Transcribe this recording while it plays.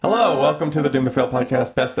Hello, welcome to the Doom to Fail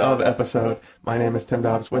podcast best of episode. My name is Tim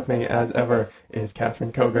Dobbs. With me, as ever, is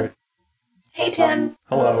Catherine Kogert. Hey, Tim.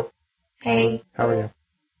 Hello. Hey. How are you?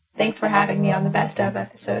 Thanks for having me on the best of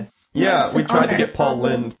episode. Yeah, we tried to honor. get Paul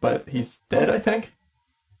Lind, but he's dead, I think.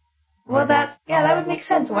 Well, that would make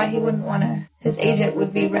sense why he wouldn't want to. His agent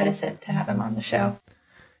would be reticent to have him on the show.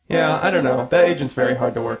 Yeah, I don't know. That agent's very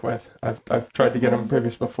hard to work with. I've tried to get him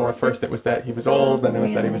previous before. First it was that he was old, then it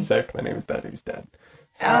was that he was sick, then it was that he was dead.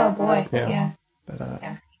 So, oh, boy. Yeah.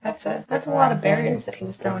 Yeah. That's a lot of barriers that he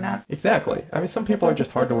was throwing up. Exactly. I mean, some people are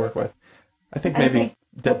just hard to work with. I think maybe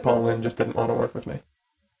dead Paul Lind just didn't want to work with me.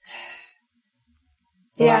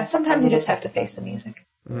 Yeah, sometimes you just have to face the music.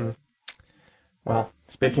 Mm. Well,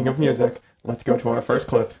 speaking of music, let's go to our first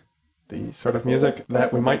clip. The sort of music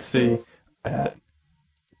that we might see at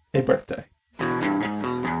a birthday.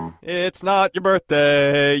 It's not your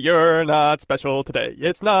birthday, you're not special today.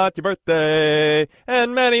 It's not your birthday,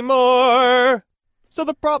 and many more. So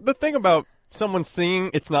the thing about someone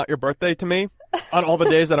singing "It's Not Your Birthday" to me on all the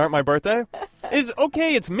days that aren't my birthday is,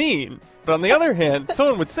 okay, it's mean. But on the other hand,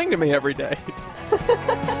 someone would sing to me every day. She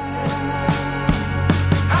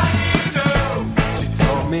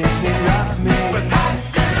told me she loves me, but how do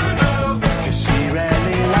you know? 'Cause she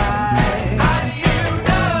rarely lies. How do you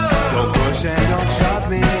know? Don't push and don't shove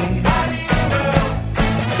me. How do you know?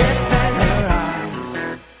 It's in her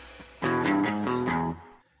eyes.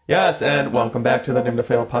 Yes, and welcome back to the Doom to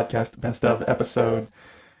Fail podcast best of episode.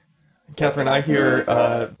 Catherine, I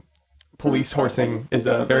hear police horsing is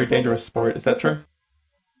a very dangerous sport. Is that true?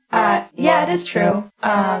 Yeah, it is true.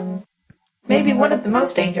 Maybe one of the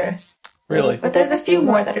most dangerous. Really? But there's a few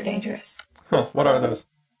more that are dangerous. Huh, what are those?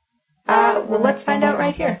 Well, let's find out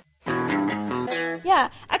right here. Yeah,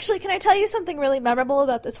 actually, can I tell you something really memorable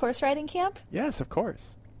about this horse riding camp? Yes, of course.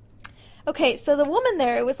 Okay, so the woman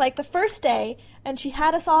there, it was like the first day, and she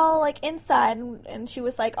had us all like inside, and she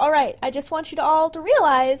was like, all right, I just want you to all to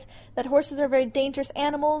realize that horses are very dangerous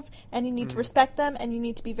animals, and you need to respect them, and you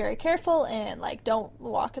need to be very careful, and like don't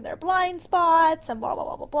walk in their blind spots, and blah, blah,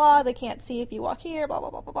 blah, blah, blah. They can't see if you walk here, blah,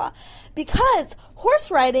 blah, blah, blah, blah. Because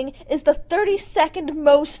horse riding is the 32nd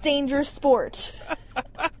most dangerous sport.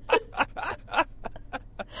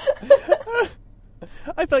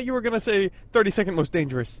 I thought you were going to say 32nd most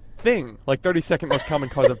dangerous thing, like 32nd most common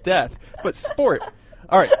cause of death. But sport.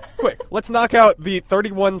 All right, quick. Let's knock out the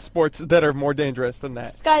 31 sports that are more dangerous than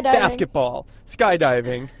that. Skydiving. Basketball,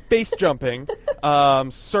 skydiving, base jumping,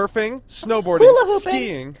 surfing, snowboarding, Hula hooping.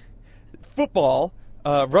 skiing, football,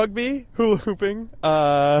 rugby, hula hooping.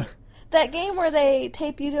 That game where they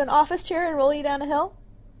tape you to an office chair and roll you down a hill?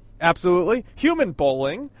 Absolutely. Human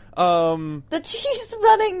bowling. The cheese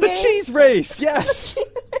running The game. cheese race, yes. The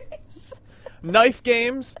cheese race. Knife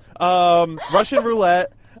games, Russian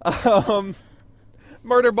roulette,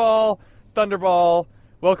 murder ball, thunderball,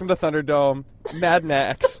 welcome to Thunderdome, Mad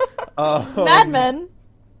Max, Mad Men.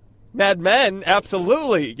 Mad Men,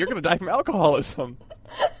 absolutely. You're gonna die from alcoholism.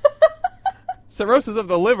 Cirrhosis of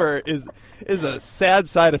the liver is a sad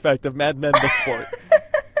side effect of Mad Men, the sport.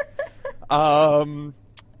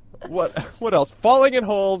 What else? Falling in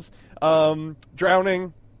holes,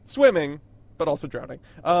 drowning, swimming, but also drowning.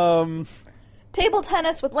 Table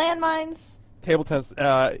tennis with landmines. Table tennis,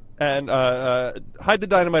 and hide the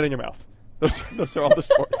dynamite in your mouth. Those are all the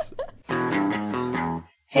sports.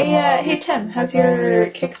 Hey, Tim, how's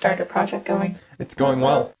your Kickstarter project going? It's going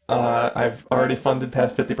well. I've already funded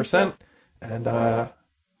past 50%, and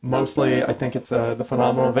mostly I think it's the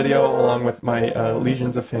phenomenal video along with my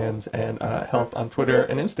legions of fans and help on Twitter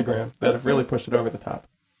and Instagram that have really pushed it over the top.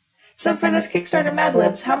 So for this Kickstarter Mad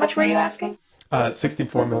Libs, how much were you asking?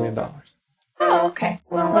 $64 million. Oh, okay.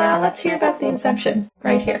 Well, let's hear about the inception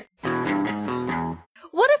right here.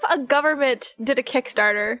 What if a government did a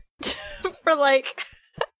Kickstarter for like,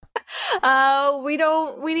 we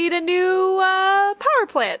need a new power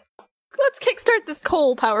plant. Let's kickstart this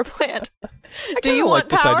coal power plant. Do you want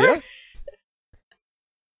power? Idea.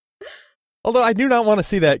 Although I do not want to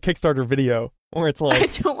see that Kickstarter video where it's I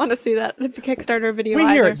like, don't want to see that Kickstarter video we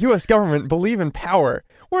either. here at U.S. government believe in power.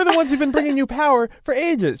 We're the ones who've been bringing you power for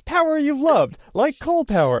ages. Power you've loved, like coal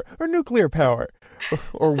power or nuclear power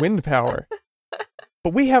or wind power.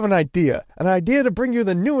 But we have an idea to bring you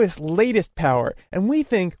the newest, latest power. And we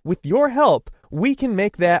think with your help, we can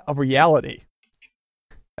make that a reality.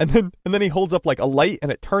 And then he holds up like a light and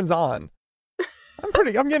it turns on.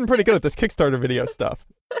 I'm getting pretty good at this Kickstarter video stuff.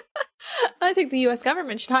 I think the U.S.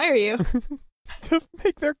 government should hire you. To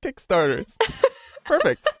make their Kickstarters.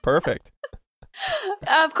 Perfect.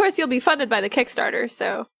 Of course, you'll be funded by the Kickstarter,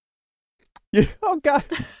 so. Yeah, oh, God.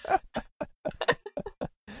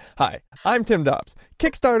 Hi, I'm Tim Dobbs,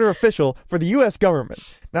 Kickstarter official for the U.S.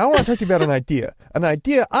 government. Now I want to talk to you about an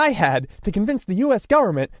idea I had to convince the U.S.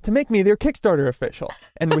 government to make me their Kickstarter official.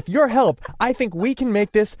 And with your help, I think we can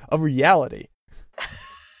make this a reality.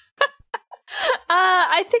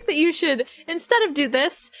 I think that you should, instead of do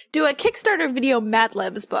this, do a Kickstarter video Mad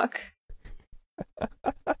Libs book.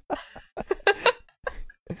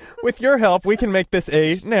 With your help, we can make this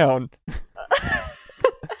a noun.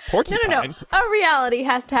 Porcupine. No. A reality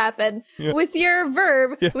has to happen. Yeah. With your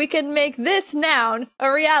verb, Yeah. we can make this noun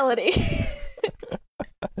a reality.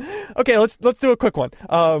 Okay, let's do a quick one.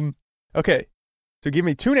 Okay, so give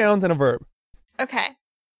me 2 nouns and a verb. Okay.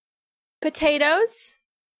 Potatoes,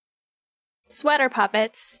 sweater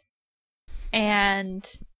puppets, and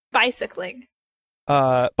bicycling.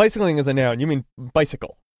 Bicycling is a noun. You mean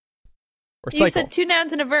bicycle or cycle? You said 2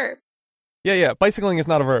 nouns and a verb. Yeah. Bicycling is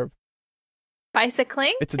not a verb.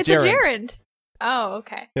 Bicycling? It's a gerund. gerund. Oh,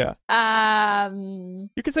 okay. Yeah.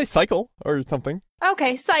 You could say cycle or something.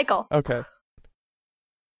 Okay, cycle. Okay.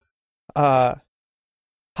 Hi,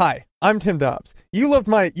 I'm Tim Dobbs. You've loved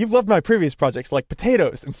my previous projects like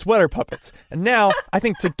potatoes and sweater puppets, and now I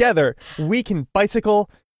think together we can bicycle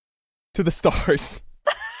to the stars.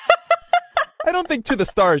 I don't think to the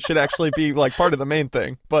stars should actually be like part of the main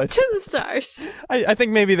thing, but To the stars. I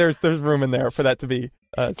think maybe there's room in there for that to be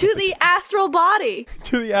To the astral body.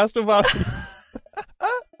 to the astral body.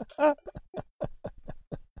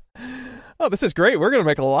 Oh, this is great. We're going to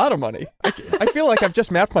make a lot of money. I feel like I've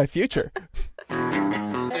just mapped my future.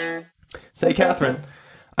 Say, Catherine,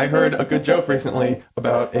 I heard a good joke recently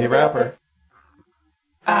about a rapper.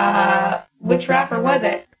 Which rapper was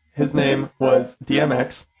it? His name was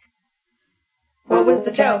DMX. What was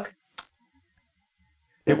the joke?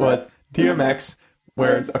 It was DMX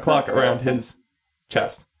wears a clock around his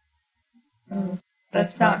chest.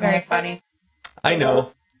 That's not very funny. I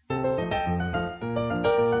know.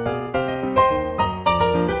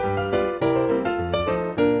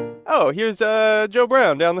 Oh, here's Joe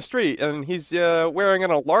Brown down the street, and he's wearing an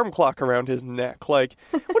alarm clock around his neck. Like,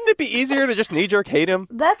 wouldn't it be easier to just knee-jerk hate him?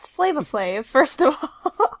 That's Flava Flav, first of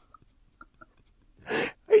all.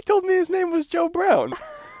 He told me his name was Joe Brown.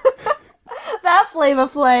 That Flava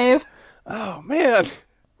Flav. Oh, man.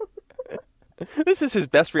 This is his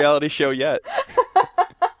best reality show yet.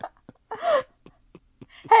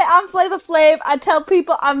 Hey, I'm Flava Flav. I tell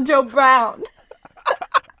people I'm Joe Brown.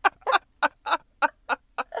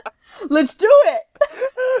 Let's do it.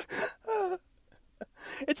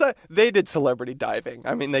 They did celebrity diving.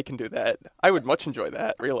 I mean, they can do that. I would much enjoy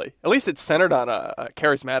that, really. At least it's centered on a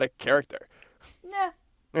charismatic character. Yeah.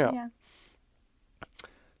 Yeah.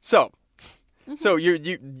 So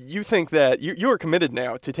you think that you are committed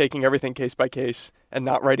now to taking everything case by case and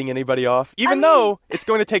not writing anybody off, even though it's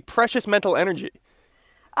going to take precious mental energy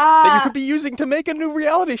that you could be using to make a new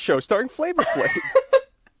reality show starring Flavor Flav.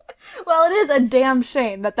 Well, it is a damn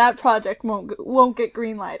shame that project won't get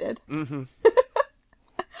greenlighted. Mm-hmm.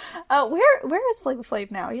 Where is Flava Flav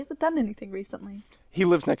now? He hasn't done anything recently. He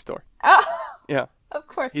lives next door. Oh, Yeah, of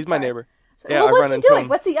course. he's my neighbor. So, Yeah, well, I what's run he into doing? him.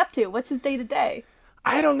 What's he up to? What's his day to day?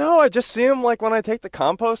 I don't know. I just see him like when I take the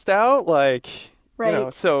compost out, like Right. you know.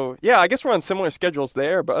 So yeah, I guess we're on similar schedules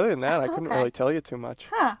there. But other than that, I couldn't okay. really tell you too much.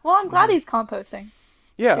 Huh. Well, I'm glad he's composting.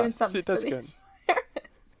 Yeah, Doing something that's for good.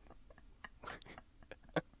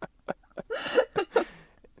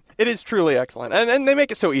 It is truly excellent, and they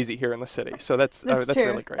make it so easy here in the city. So that's That's true.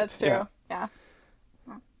 really great. That's true. Yeah.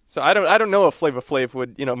 So I don't know if Flava Flav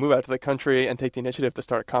would move out to the country and take the initiative to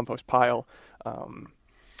start a compost pile.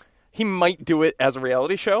 He might do it as a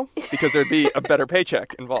reality show because there'd be a better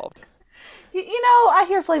paycheck involved. I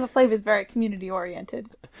hear Flava Flav is very community oriented.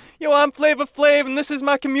 Yo, I'm Flava Flav, and this is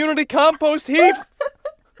my community compost heap.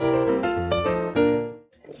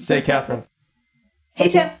 Say, Catherine, Hey,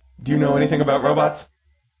 Tim. do you know anything about robots?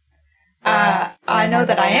 I know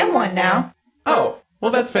that I am one now. Oh,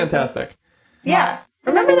 well, that's fantastic. Yeah.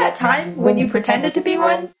 Remember that time when you pretended to be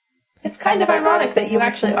one? It's kind of ironic that you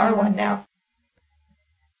actually are one now.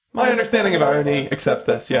 My understanding of irony accepts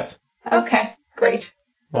this, yes. Okay, great.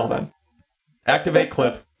 Well then. Activate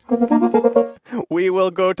clip. We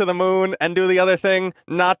will go to the moon and do the other thing,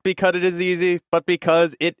 not because it is easy, but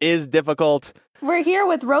because it is difficult. We're here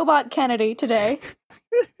with Robot Kennedy today.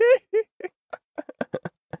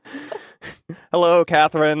 Hello,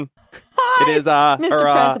 Catherine. Hi, It is Mr.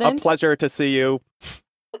 a President. pleasure to see you.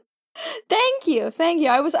 Thank you.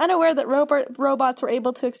 I was unaware that robots were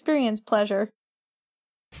able to experience pleasure.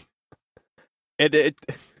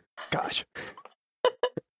 Gosh.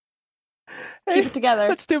 Keep it together.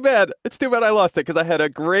 That's too bad. It's too bad I lost it because I had a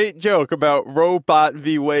great joke about Robot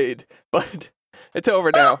v. Wade, but It's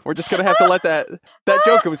over now. We're just gonna have to let that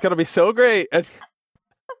joke. It was gonna be so great. And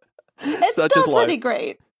It's such still is life. pretty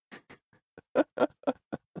great.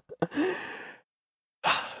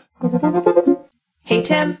 Hey,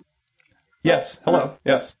 Tim, Yes. Hello.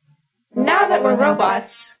 Yes. now that we're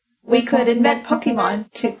robots, we could invent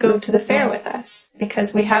Pokemon to go to the fair with us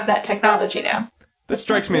because we have that technology now. This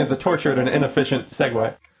strikes me as a tortured and inefficient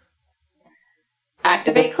segue.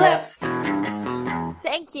 Activate clip.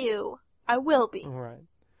 Thank you. I will be. All right.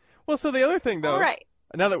 Well, so the other thing, though, All right.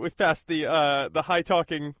 now that we've passed the high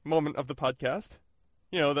talking moment of the podcast,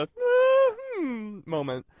 the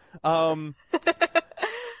moment.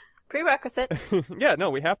 Prerequisite. Yeah, no,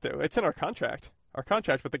 we have to. It's in our contract. Our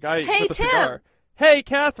contract with the guy Hey, with the Tim. cigar. Hey,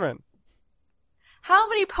 Catherine. How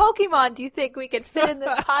many Pokemon do you think we could fit in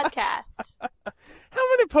this podcast? How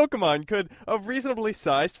many Pokemon could a reasonably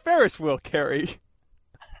sized Ferris wheel carry?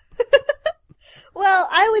 Well,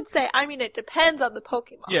 I would say, it depends on the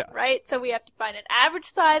Pokemon, Yeah. right? So we have to find an average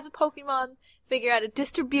size of Pokemon, figure out a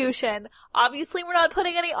distribution. Obviously, we're not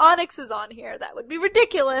putting any Onyxes on here. That would be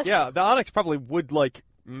ridiculous. Yeah, the Onyx probably would,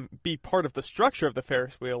 be part of the structure of the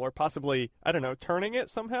Ferris wheel, or possibly, I don't know, turning it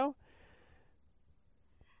somehow?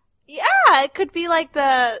 Yeah, it could be like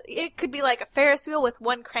a Ferris wheel with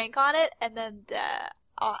one crank on it, and then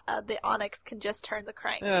the Onyx can just turn the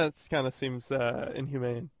crank. Yeah, it kind of seems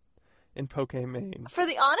inhumane in Pokemon. For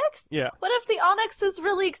the Onyx? Yeah. What if the Onyx is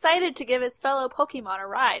really excited to give his fellow Pokemon a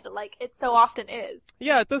ride, like it so often is?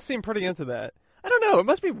 Yeah, it does seem pretty into that. I don't know, it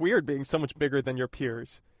must be weird being so much bigger than your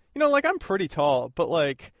peers. I'm pretty tall, but,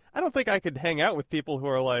 I don't think I could hang out with people who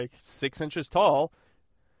are, 6 inches tall.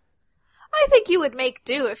 I think you would make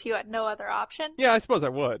do if you had no other option. Yeah, I suppose I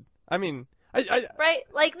would. I Right?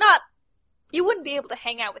 You wouldn't be able to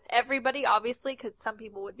hang out with everybody, obviously, because some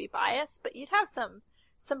people would be biased, but you'd have some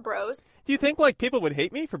bros. do you think, people would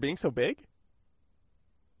hate me for being so big?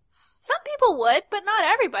 Some people would, but not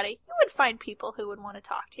everybody. You would find people who would want to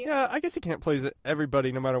talk to you. Yeah, I guess you can't please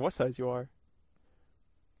everybody no matter what size you are.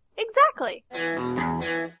 Exactly.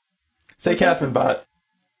 Say, Catherine Bot,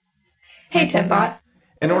 Hey, Timbot.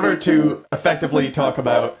 in order to effectively talk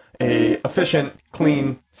about a efficient,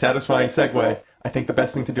 clean, satisfying segue, I think the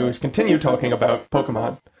best thing to do is continue talking about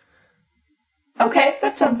Pokemon. Okay,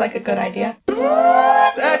 that sounds like a good idea.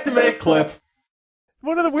 Activate clip.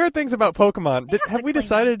 One of the weird things about Pokemon, have we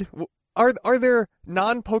decided, are there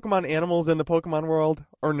non-Pokemon animals in the Pokemon world,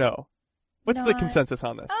 or no? What's the Not- consensus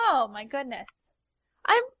on this? Oh, my goodness.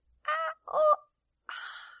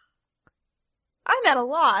 I'm at a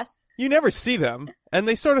loss. You never see them, and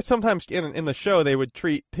they sort of sometimes, in the show, they would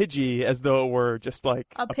treat Pidgey as though it were just like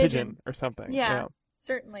A a pigeon. pigeon or something. Yeah,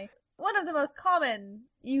 certainly. One of the most common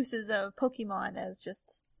uses of Pokemon as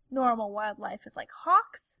just normal wildlife is like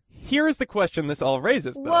hawks. Here is the question this all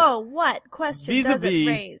raises, though. Whoa, what question does it Vis-a-vis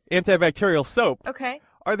raise? antibacterial soap, Okay.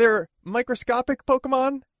 are there microscopic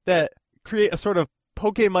Pokemon that create a sort of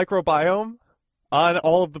Poke microbiome on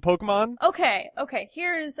all of the Pokemon? Okay,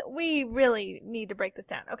 we really need to break this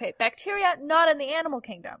down. Okay, bacteria not in the animal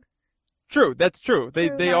kingdom. True, that's true.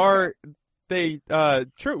 True, They not are,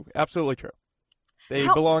 true, absolutely true. They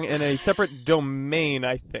How- belong in a separate domain,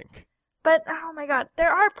 I think. But, oh my god,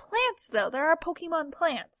 there are plants though. There are Pokemon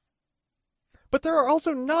plants. But there are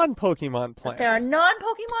also non-Pokemon plants. There are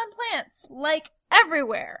non-Pokemon plants, like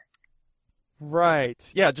everywhere. Right.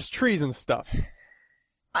 Yeah, just trees and stuff.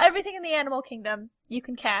 Everything in the animal kingdom you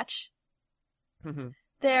can catch. Mhm.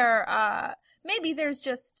 Maybe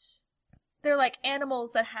they're like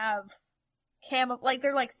animals that have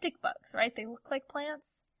they're like stick bugs, right? They look like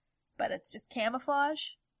plants, but it's just camouflage.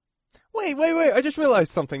 Wait, I just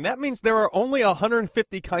realized something. That means there are only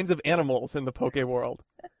 150 kinds of animals in the Poke world.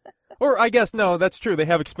 Or I guess, no, that's true. They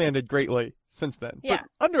have expanded greatly since then. Yeah.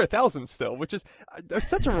 But under 1,000 still, which is there's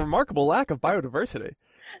such a remarkable lack of biodiversity.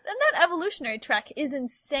 And that evolutionary track is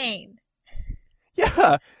insane.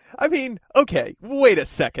 Yeah. I mean, okay, wait a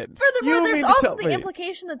second. Furthermore, You there's mean to also tell the me-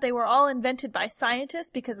 implication that they were all invented by scientists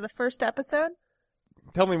because of the first episode.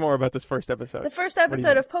 Tell me more about this first episode. The first What do you episode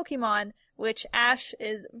mean? of Pokemon, which Ash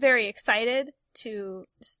is very excited to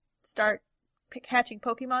start catching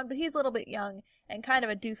Pokemon, but he's a little bit young and kind of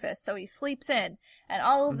a doofus, so he sleeps in. And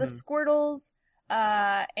all of the Squirtles,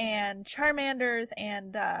 and Charmanders,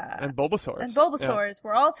 and Bulbasaurs. and Bulbasaurs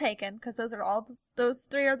were all taken, because those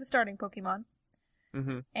three are the starting Pokemon.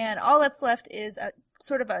 Mm-hmm. And all that's left is a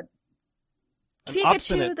sort of a An Pikachu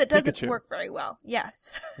obstinate that doesn't Pikachu. work very well.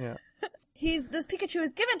 Yes. Yeah. This Pikachu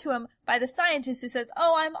is given to him by the scientist who says,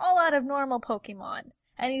 "Oh, I'm all out of normal Pokemon."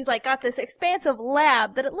 And he's like got this expansive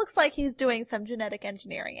lab that it looks like he's doing some genetic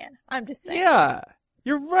engineering in. I'm just saying. Yeah,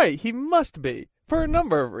 you're right. He must be. for a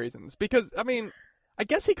number of reasons. Because, I mean, I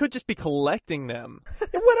guess he could just be collecting them.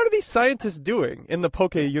 And what are these scientists doing in the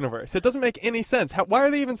Poke universe? It doesn't make any sense. Why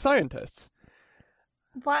are they even scientists?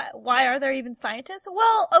 Why are there even scientists?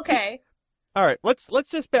 Well, okay. All right, let's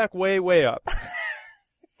just back way up.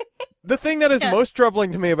 The thing that is most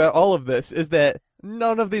troubling to me about all of this is that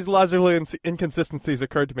none of these logical inconsistencies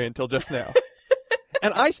occurred to me until just now.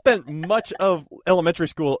 And I spent much of elementary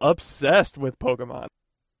school obsessed with Pokemon.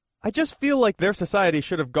 I just feel like their society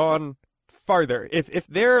should have gone farther. If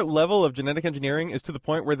their level of genetic engineering is to the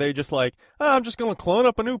point where they just like, oh, I'm just going to clone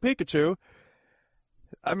up a new Pikachu.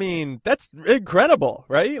 I mean, that's incredible,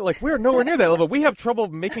 right? Like, we're nowhere near that level. We have trouble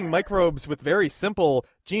making microbes with very simple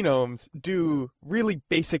genomes do really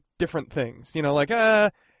basic different things. You know, like,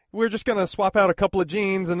 we're just going to swap out a couple of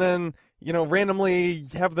genes and then, you know, randomly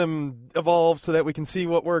have them evolve so that we can see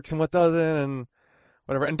what works and what doesn't and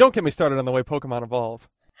whatever. And don't get me started on the way Pokemon evolve.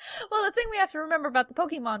 Well, the thing we have to remember about the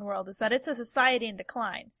Pokemon world is that it's a society in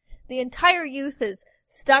decline. The entire youth is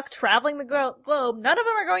stuck traveling the globe. None of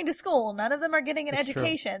them are going to school. None of them are getting an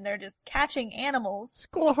education. True. They're just catching animals.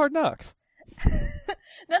 School of Hard Knocks.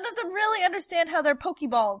 None of them really understand how their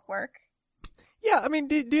Pokeballs work. Yeah, I mean,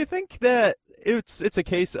 do you think that it's a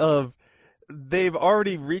case of they've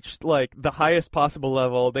already reached, like, the highest possible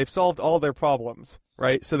level, they've solved all their problems,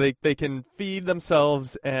 right? So they can feed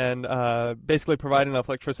themselves and basically provide enough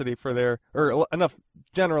electricity for their, or enough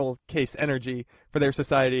general case energy for their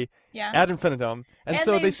society ad infinitum. And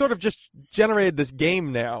so they sort of just generated this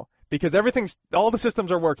game now because all the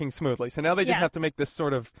systems are working smoothly. So now they just have to make this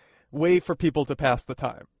sort of way for people to pass the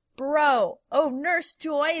time. Bro, Nurse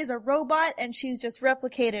Joy is a robot and she's just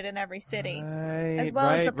replicated in every city. Right, as well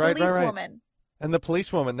as the policewoman. And the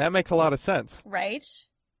policewoman, that makes a lot of sense. Right.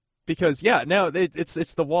 Because, now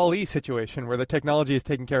it's the Wall-E situation where the technology is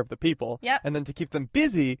taking care of the people. Yep. And then to keep them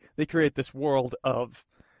busy, they create this world of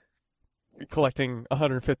collecting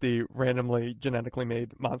 150 randomly genetically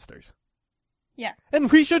made monsters. Yes.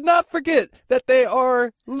 And we should not forget that they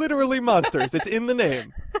are literally monsters. It's in the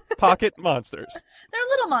name. Pocket monsters. They're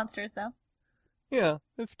little monsters, though. Yeah,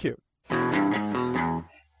 it's cute.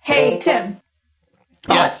 Hey, Tim.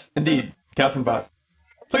 Yes, indeed. Catherine Bott.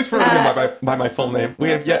 Please refer to me by my full name. We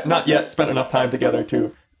have not yet spent enough time together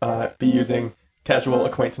to be using casual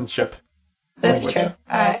acquaintanceship. That's language. true.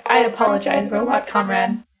 I apologize, robot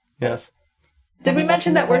comrade. Yes. Did we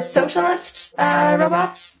mention that we're socialist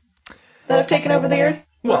robots that have taken over the Earth?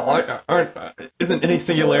 Well, isn't any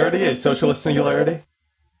singularity a socialist singularity?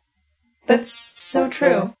 That's so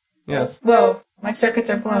true. Yes. Whoa, my circuits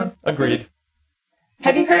are blown. Agreed.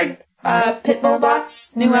 Have you heard Pitbull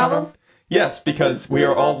Bot's new album? Yes, because we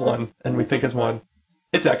are all one, and we think as one.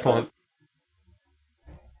 It's excellent.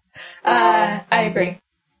 I agree.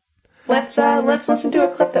 Let's listen to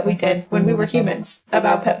a clip that we did when we were humans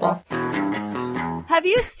about Pitbull. Have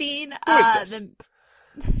you seen the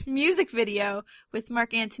music video with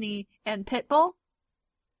Mark Antony and Pitbull?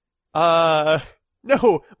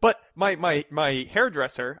 No, but my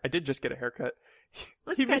hairdresser, I did just get a haircut.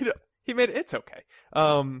 He made it's okay.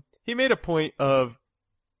 He made a point of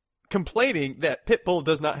complaining that Pitbull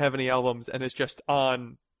does not have any albums and is just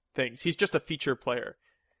on things. He's just a feature player.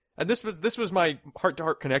 And this was my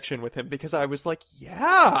heart-to-heart connection with him because I was like,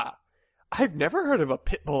 yeah, I've never heard of a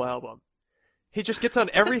Pitbull album. He just gets on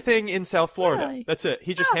everything in South Florida. Really? That's it.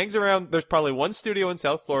 He just hangs around. There's probably one studio in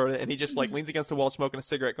South Florida, and he just like leans against the wall smoking a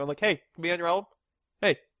cigarette going like, hey, be on your album?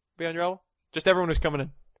 Hey, be on your album? Just everyone who's coming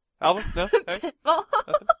in. Album? No? Hey? Pitbull?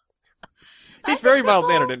 He's very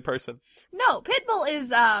mild-mannered in person. No, Pitbull is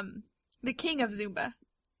the king of Zumba.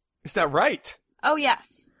 Is that right? Oh,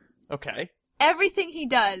 yes. Okay. Everything he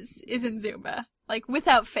does is in Zumba, like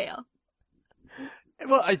without fail.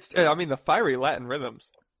 Well, I mean the fiery Latin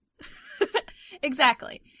rhythms.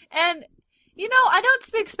 Exactly. And, I don't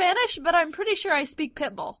speak Spanish, but I'm pretty sure I speak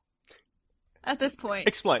Pitbull at this point.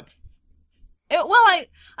 Explain. I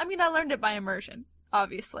learned it by immersion,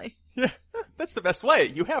 obviously. Yeah, that's the best way.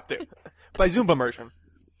 You have to. By Zumba immersion.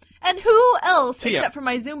 And who else, except for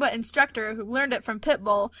my Zumba instructor who learned it from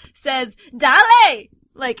Pitbull, says, Dale!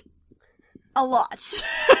 Like, a lot.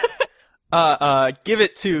 Give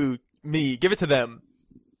it to me. Give it to them.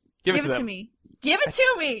 Give it to me. Give it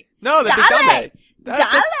to me! No, that's Dale!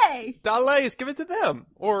 Dale! Dale is give it to them.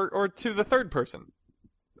 Or to the third person.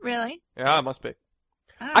 Really? Yeah, it must be.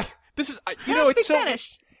 I don't speak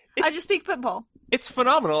Spanish. I just speak Pitbull. It's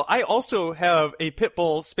phenomenal. I also have a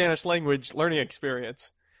Pitbull Spanish language learning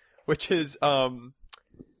experience, which is, I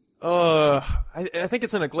think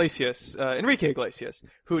it's Enrique Iglesias,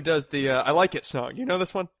 who does the I Like It song. You know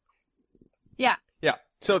this one? Yeah. Yeah.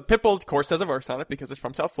 So Pitbull, of course, does a verse on it because it's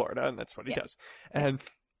from South Florida, and that's what he does. And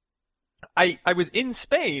I was in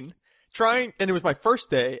Spain trying, and it was my first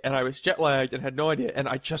day, and I was jet lagged and had no idea, and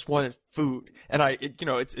I just wanted food. And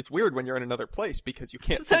it's weird when you're in another place because you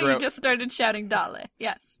can't So figure you out. just started shouting Dale.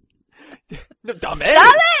 Yes. No, dame!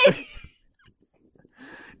 Dale!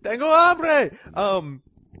 Tengo hambre!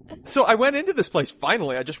 So I went into this place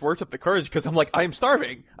finally. I just worked up the courage because I'm like, I'm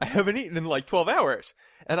starving. I haven't eaten in like 12 hours.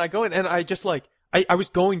 And I go in and I just like, I was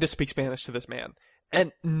going to speak Spanish to this man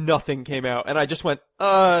and nothing came out. And I just went,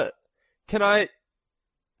 can I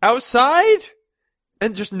outside?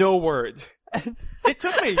 And just no words. And it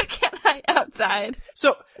took me. Can I outside?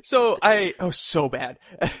 So so bad.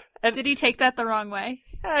 And Did he take that the wrong way?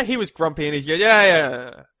 he was grumpy and he's,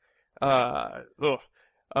 yeah.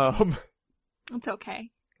 It's okay.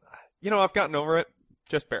 I've gotten over it.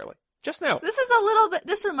 Just barely. Just now. This is a little bit.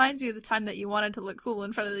 This reminds me of the time that you wanted to look cool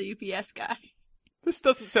in front of the UPS guy. This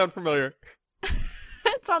doesn't sound familiar.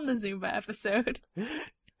 It's on the Zumba episode.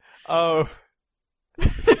 Oh.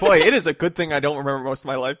 Boy, it is a good thing I don't remember most of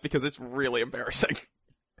my life because it's really embarrassing.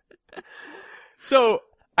 So,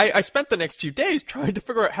 I spent the next few days trying to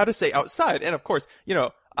figure out how to say outside. And of course,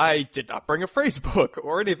 I did not bring a phrase book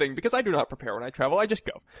or anything because I do not prepare when I travel. I just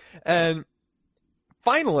go. And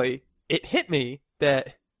finally, it hit me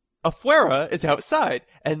that afuera is outside.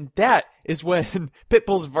 And that is when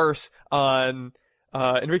Pitbull's verse on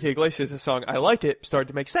Enrique Iglesias' song I Like It started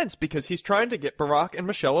to make sense because he's trying to get Barack and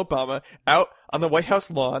Michelle Obama out on the White House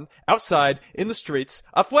lawn, outside, in the streets,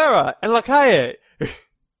 afuera, en la calle.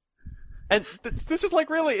 And this is like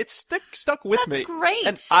really, it's stuck with me. That's great.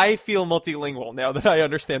 And I feel multilingual now that I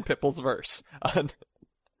understand Pitbull's verse.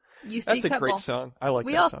 You speak That's a Pitbull. great song. I like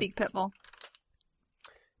We that all song. speak Pitbull.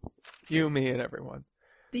 You, me, and everyone.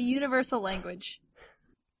 The universal language.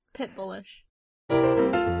 Pitbullish.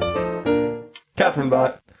 Catherine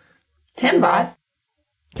Bot. Timbot.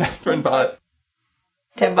 Catherine Bot.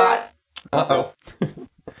 Timbot. Uh-oh.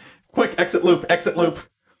 Quick, exit loop.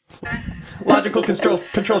 Logical control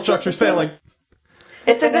structures failing.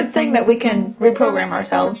 It's a good thing that we can reprogram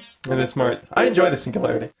ourselves. It is smart. I enjoy the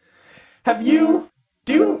singularity. Do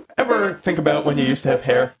you ever think about when you used to have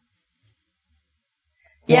hair?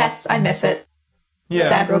 Yes, I miss it. Yeah.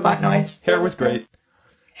 Sad robot noise. Hair was great.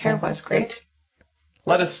 Hair was great.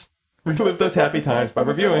 Let us relive those happy times by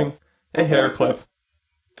reviewing a hair clip.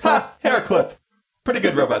 Ha! Hair clip. Pretty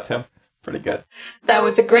good, Robot Tim. Pretty good. That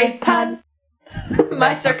was a great pun.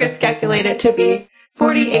 My circuits calculate it to be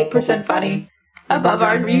 48% funny, above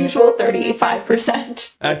our usual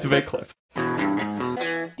 35%. Activate clip. Do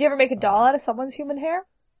you ever make a doll out of someone's human hair?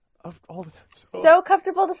 Of all the times. So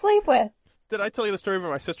comfortable to sleep with. Did I tell you the story about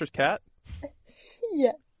my sister's cat?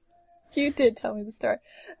 Yes. You did tell me the story.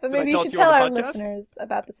 But Did I maybe you tell it should to you on tell our the podcast? listeners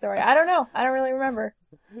about the story. I don't know. I don't really remember.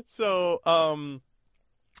 So,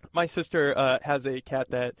 my sister has a cat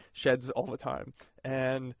that sheds all the time,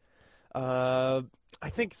 and I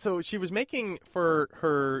think so. She was making for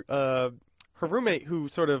her roommate, who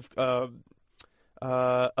sort of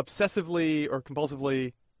obsessively or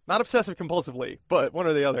compulsively, not obsessive compulsively, but one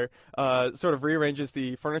or the other, sort of rearranges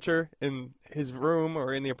the furniture in his room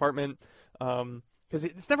or in the apartment. Because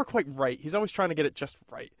it's never quite right. He's always trying to get it just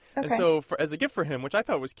right. Okay. And so, as a gift for him, which I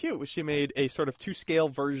thought was cute, was she made a sort of 2-scale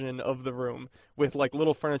version of the room with like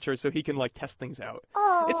little furniture, so he can like test things out.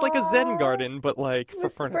 Aww. It's like a Zen garden, but like for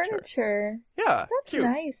With furniture. Yeah, That's cute.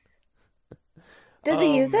 nice. Does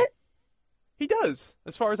he use it? He does,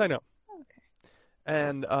 as far as I know. Okay.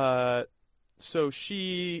 And so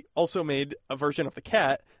she also made a version of the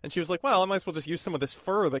cat, and she was like, well, I might as well just use some of this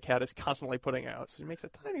fur the cat is constantly putting out. So she makes a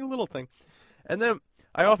tiny little thing. And then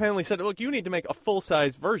I offhandedly said, look, you need to make a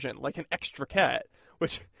full-size version, like an extra cat,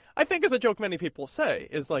 which I think is a joke many people say,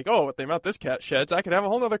 is like, oh, with the amount this cat sheds, I could have a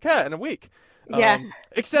whole other cat in a week. Yeah.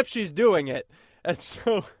 Except she's doing it. And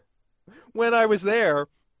so when I was there,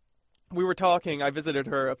 we were talking, I visited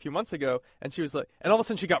her a few months ago, and she was like, and all of a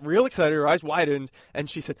sudden she got real excited, her eyes widened, and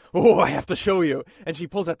she said, oh, I have to show you. And she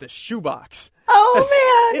pulls out this shoebox.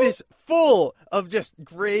 Oh, man. It is full of just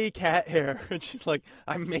gray cat hair. And she's like,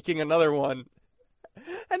 I'm making another one.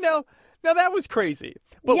 And now that was crazy.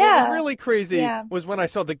 But what Yeah. was really crazy Yeah. was when I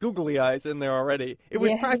saw the googly eyes in there already. It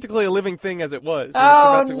was Yes. practically a living thing as it was. It was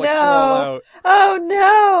Oh, about to, like, crawl no. out. Oh,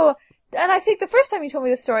 no. And I think the first time you told me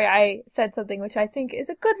the story, I said something which I think is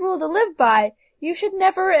a good rule to live by. You should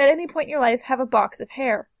never, at any point in your life, have a box of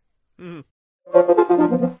hair. Mhm.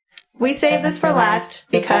 We save this for last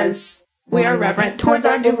because we are reverent towards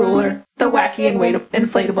our new ruler, the wacky and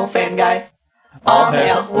inflatable fan guy. All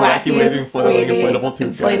hail, wacky, waving, flailing, inflatable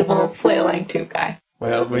tube guy. inflatable, flailing tube guy.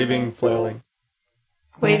 Well, waving, flailing.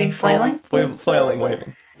 Waving, flailing? Flailing,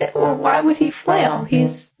 waving. Well, why would he flail?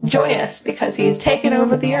 He's joyous because he's taken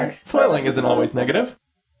over the earth. Flailing isn't always negative.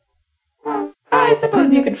 Well, I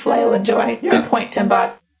suppose you could flail in joy. Yeah. Good point,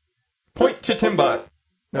 Timbot. Point to Timbot.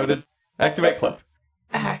 Noted. Activate clip.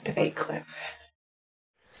 Activate clip.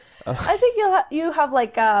 I think you have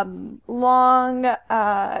like long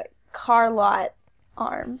car lot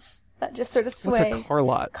arms that just sort of sway. What's a car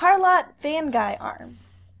lot? Car lot van guy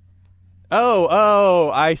arms. Oh,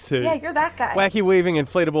 I see. Yeah, you're that guy. Wacky waving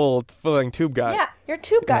inflatable flailing tube guy. Yeah, you're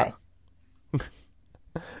tube guy.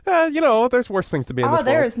 There's worse things to be in this world.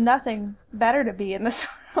 There is nothing better to be in this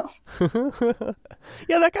world.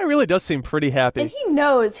 Yeah, that guy really does seem pretty happy. And he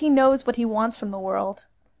knows what he wants from the world.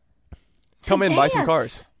 Come in, buy some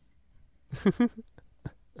dance. cars.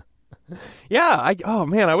 Yeah,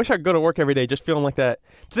 I wish I could go to work every day just feeling like that.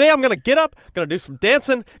 Today I'm going to get up, going to do some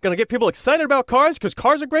dancing, going to get people excited about cars because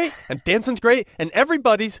cars are great and dancing's great and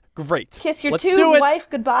everybody's great. Kiss your Let's tube do it. wife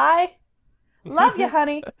goodbye. Love you,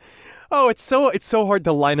 honey. Oh, it's so hard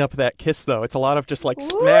to line up that kiss though. It's a lot of just like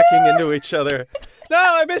smacking into each other. No,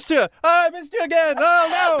 I missed you. I missed you again.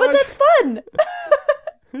 Oh no. But that's fun.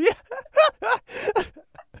 Yeah.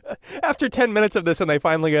 After 10 minutes of this and they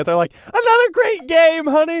finally get, they're like, another great game,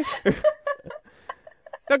 honey.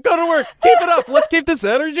 Now go to work. Keep it up. Let's keep this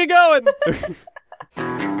energy going.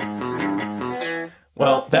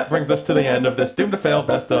 Well, that brings us to the end of this Doomed to Fail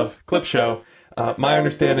Best of Clip Show. My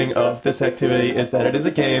understanding of this activity is that it is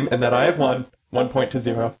a game and that I have won 1 point to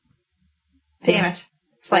 0. Damn it.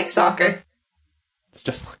 It's like soccer. It's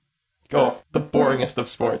just like, the boringest of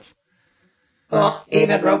sports. Well,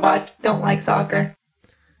 even robots don't like soccer.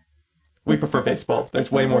 We prefer baseball.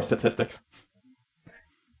 There's way more statistics.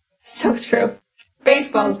 So true.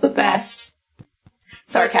 Baseball's the best.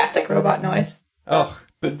 Sarcastic robot noise. Oh,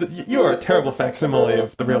 you are a terrible facsimile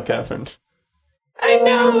of the real Catherine. I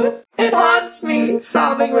know. It haunts me.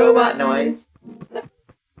 Sobbing robot noise.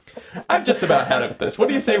 I've just about had it with this. What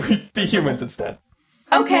do you say we be humans instead?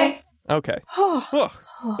 Okay. Okay. Oh,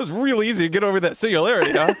 it was real easy to get over that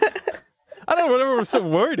singularity, huh? I don't know what everyone's so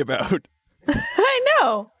worried about. I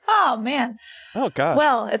know. Oh, man. Oh, gosh.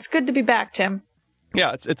 Well, it's good to be back, Tim.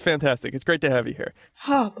 Yeah, it's fantastic. It's great to have you here.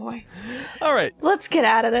 Oh, boy. All right. Let's get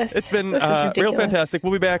out of this. It's been this is ridiculous. real fantastic.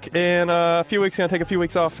 We'll be back in a few weeks. Going to take a few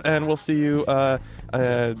weeks off, and we'll see you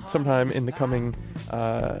sometime in the coming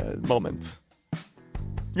moments.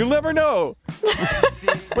 You'll never know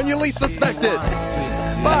when you least suspect it.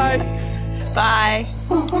 Bye. Bye.